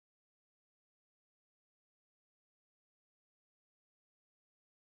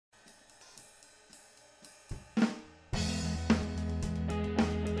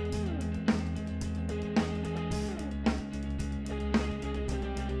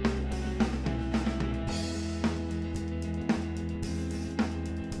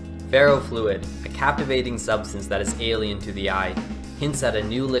Ferrofluid, a captivating substance that is alien to the eye, hints at a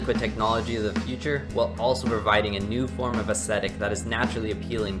new liquid technology of the future while also providing a new form of aesthetic that is naturally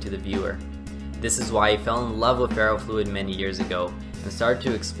appealing to the viewer. This is why I fell in love with Ferrofluid many years ago and started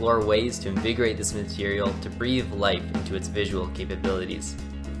to explore ways to invigorate this material to breathe life into its visual capabilities.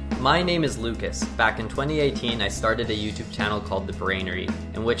 My name is Lucas. Back in 2018, I started a YouTube channel called The Brainery,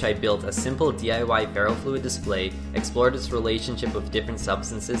 in which I built a simple DIY ferrofluid display, explored its relationship with different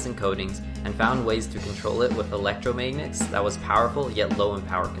substances and coatings, and found ways to control it with electromagnets that was powerful yet low in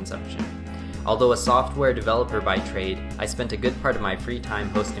power consumption. Although a software developer by trade, I spent a good part of my free time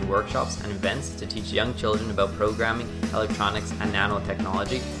hosting workshops and events to teach young children about programming, electronics, and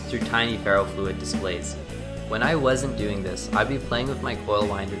nanotechnology through tiny ferrofluid displays. When I wasn't doing this, I'd be playing with my coil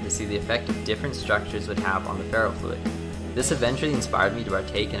winder to see the effect of different structures would have on the ferrofluid. This eventually inspired me to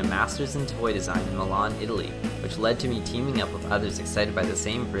partake in a master's in toy design in Milan, Italy, which led to me teaming up with others excited by the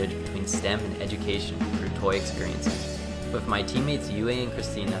same bridge between STEM and education through toy experiences. With my teammates Yue and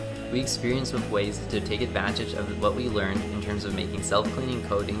Christina, we experienced with ways to take advantage of what we learned in terms of making self-cleaning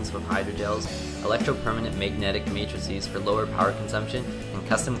coatings with hydrogels, electropermanent magnetic matrices for lower power consumption, and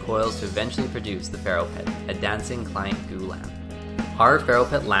custom coils to eventually produce the FERROPET, a dancing client goo lamp. Our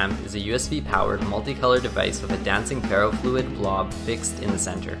FERROPET lamp is a USB-powered multicolor device with a dancing ferrofluid blob fixed in the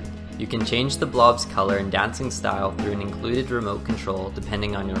center. You can change the blob's color and dancing style through an included remote control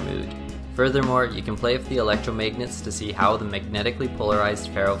depending on your mood. Furthermore, you can play with the electromagnets to see how the magnetically polarized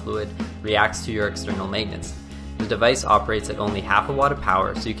ferrofluid reacts to your external magnets. The device operates at only half a watt of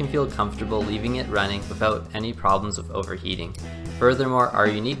power, so you can feel comfortable leaving it running without any problems with overheating. Furthermore, our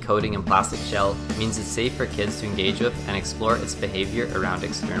unique coating and plastic shell means it's safe for kids to engage with and explore its behavior around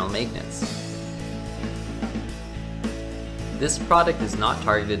external magnets. This product is not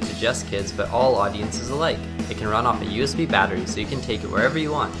targeted to just kids, but all audiences alike. It can run off a USB battery, so you can take it wherever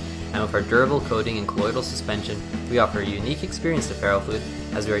you want. And with our durable coating and colloidal suspension, we offer a unique experience to ferrofluid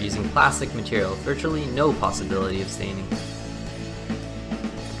as we are using plastic material with virtually no possibility of staining.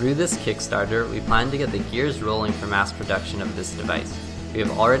 Through this Kickstarter, we plan to get the gears rolling for mass production of this device. We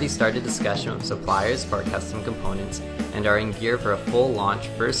have already started discussion with suppliers for our custom components and are in gear for a full launch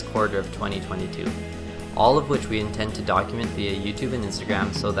first quarter of 2022. All of which we intend to document via YouTube and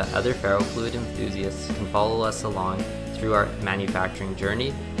Instagram so that other ferrofluid enthusiasts can follow us along through our manufacturing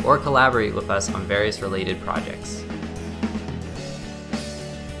journey or collaborate with us on various related projects.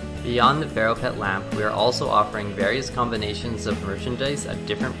 Beyond the FERROPET lamp, we are also offering various combinations of merchandise at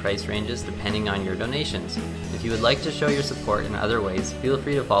different price ranges depending on your donations. If you would like to show your support in other ways, feel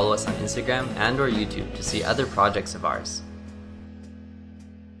free to follow us on Instagram and/or YouTube to see other projects of ours.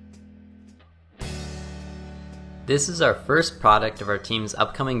 This is our first product of our team's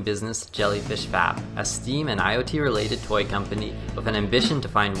upcoming business, Jellyfish Fab, a STEAM and IoT-related toy company with an ambition to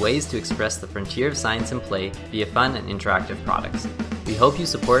find ways to express the frontier of science and play via fun and interactive products. We hope you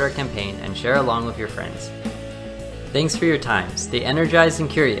support our campaign and share along with your friends. Thanks for your time. Stay energized and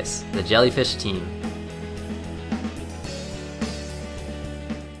curious. The Jellyfish team.